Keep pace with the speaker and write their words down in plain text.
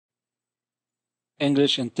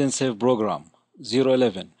English Intensive Program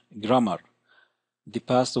 011 Grammar The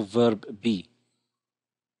past of verb be.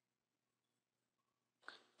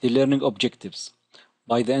 The learning objectives.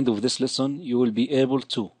 By the end of this lesson, you will be able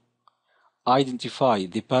to identify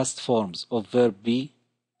the past forms of verb be,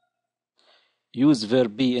 use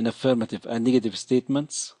verb be in affirmative and negative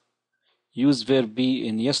statements, use verb be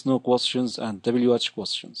in yes-no questions and WH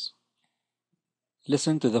questions.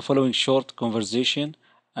 Listen to the following short conversation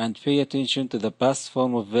and pay attention to the past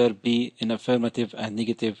form of verb be in affirmative and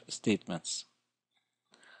negative statements.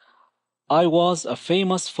 I was a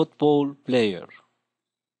famous football player.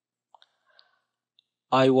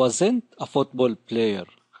 I wasn't a football player.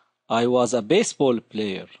 I was a baseball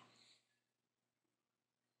player.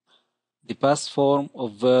 The past form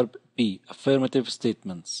of verb be, affirmative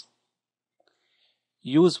statements.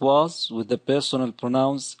 Use was with the personal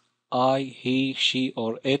pronouns I, he, she,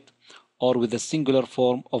 or it, or with the singular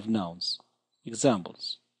form of nouns.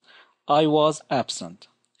 Examples. I was absent.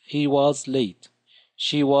 He was late.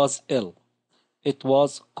 She was ill. It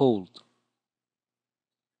was cold.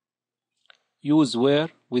 Use were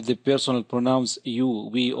with the personal pronouns you,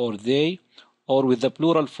 we, or they, or with the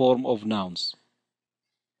plural form of nouns.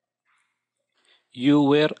 You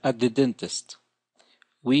were at the dentist.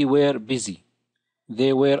 We were busy.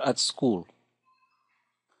 They were at school.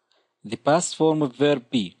 The past form of verb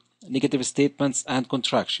be, negative statements and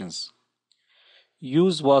contractions.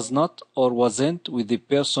 Use was not or wasn't with the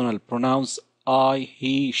personal pronouns I,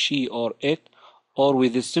 he, she, or it, or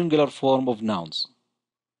with the singular form of nouns.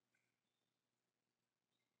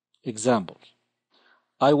 Example.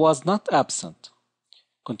 I was not absent.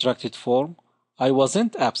 Contracted form. I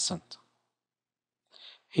wasn't absent.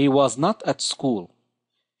 He was not at school.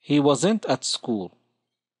 He wasn't at school.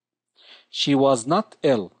 She was not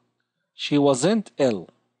ill. She wasn't ill.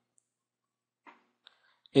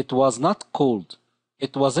 It was not cold.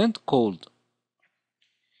 It wasn't cold.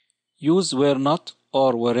 Use were not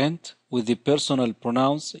or weren't with the personal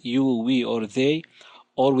pronouns you, we, or they,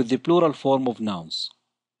 or with the plural form of nouns.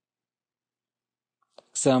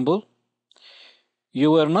 Example.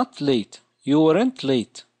 You were not late. You weren't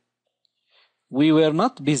late. We were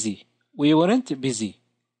not busy. We weren't busy.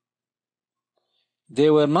 They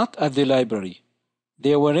were not at the library.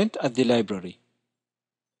 They weren't at the library.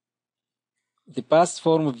 The past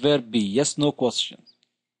form of verb be, yes-no questions.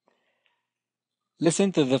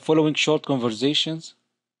 Listen to the following short conversations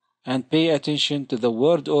and pay attention to the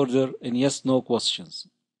word order in yes-no questions.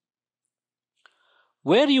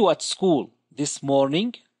 Were you at school this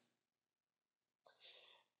morning?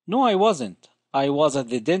 No, I wasn't. I was at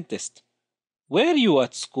the dentist. Were you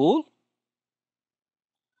at school?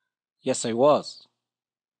 Yes, I was.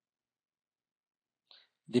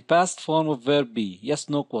 The past form of verb be,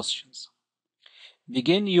 yes-no questions.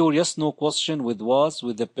 Begin your yes-no question with was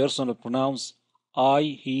with the personal pronouns I,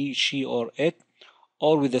 he, she, or it,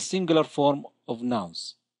 or with the singular form of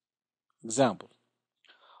nouns. Example.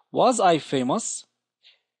 Was I famous?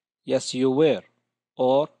 Yes, you were.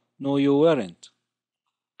 Or, no, you weren't.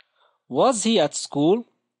 Was he at school?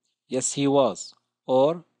 Yes, he was.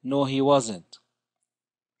 Or, no, he wasn't.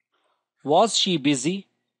 Was she busy?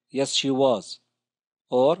 Yes, she was.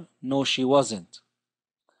 Or, no, she wasn't.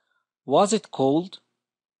 Was it cold?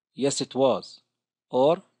 Yes, it was.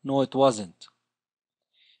 Or, no, it wasn't.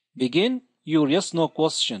 Begin your yes-no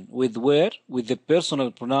question with where with the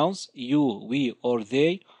personal pronouns you, we, or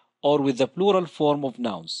they, or with the plural form of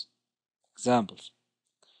nouns. Examples.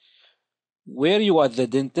 Were you at the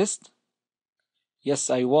dentist? Yes,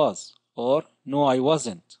 I was. Or, no, I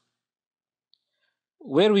wasn't.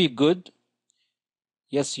 Were we good?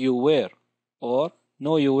 Yes, you were. Or,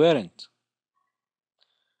 no, you weren't.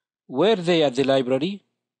 Were they at the library?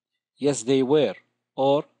 Yes, they were.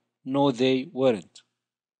 Or, no, they weren't.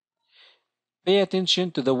 Pay attention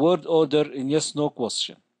to the word order in yes-no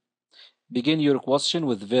question. Begin your question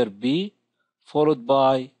with verb be, followed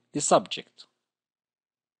by the subject.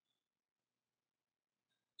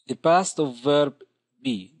 The past of verb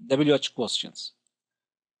be, WH questions.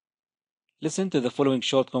 Listen to the following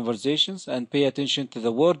short conversations and pay attention to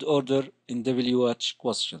the word order in WH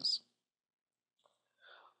questions.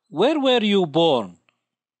 Where were you born?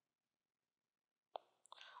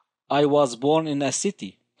 I was born in a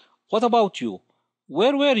city. What about you?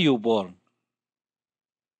 Where were you born?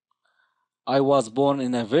 I was born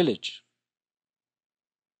in a village.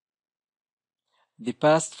 The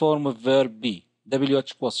past form of verb be,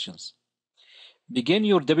 WH questions. Begin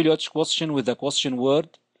your WH question with a question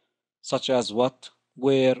word such as what,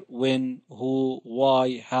 where, when, who,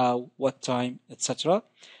 why, how, what time, etc.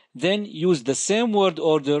 Then use the same word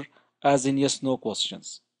order as in yes-no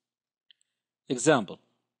questions. Example: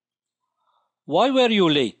 why were you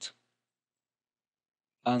late?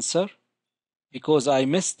 Answer: because I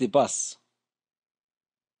missed the bus.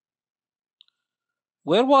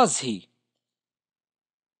 Where was he?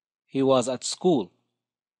 He was at school.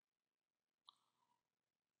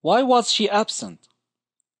 Why was she absent?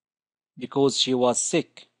 Because she was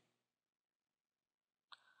sick.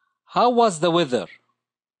 How was the weather?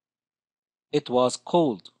 It was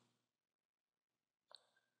cold.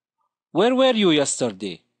 Where were you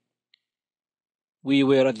yesterday? We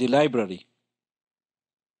were at the library.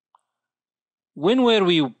 When were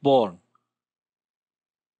we born?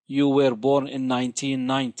 You were born in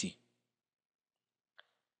 1990.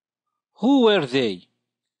 Who were they?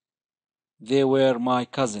 They were my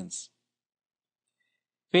cousins.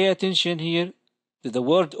 Pay attention here to the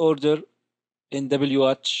word order in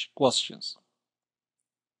WH questions.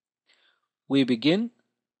 We begin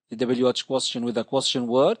the WH question with a question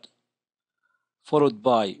word, followed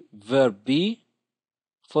by verb be,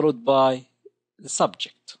 followed by the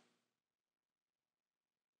subject.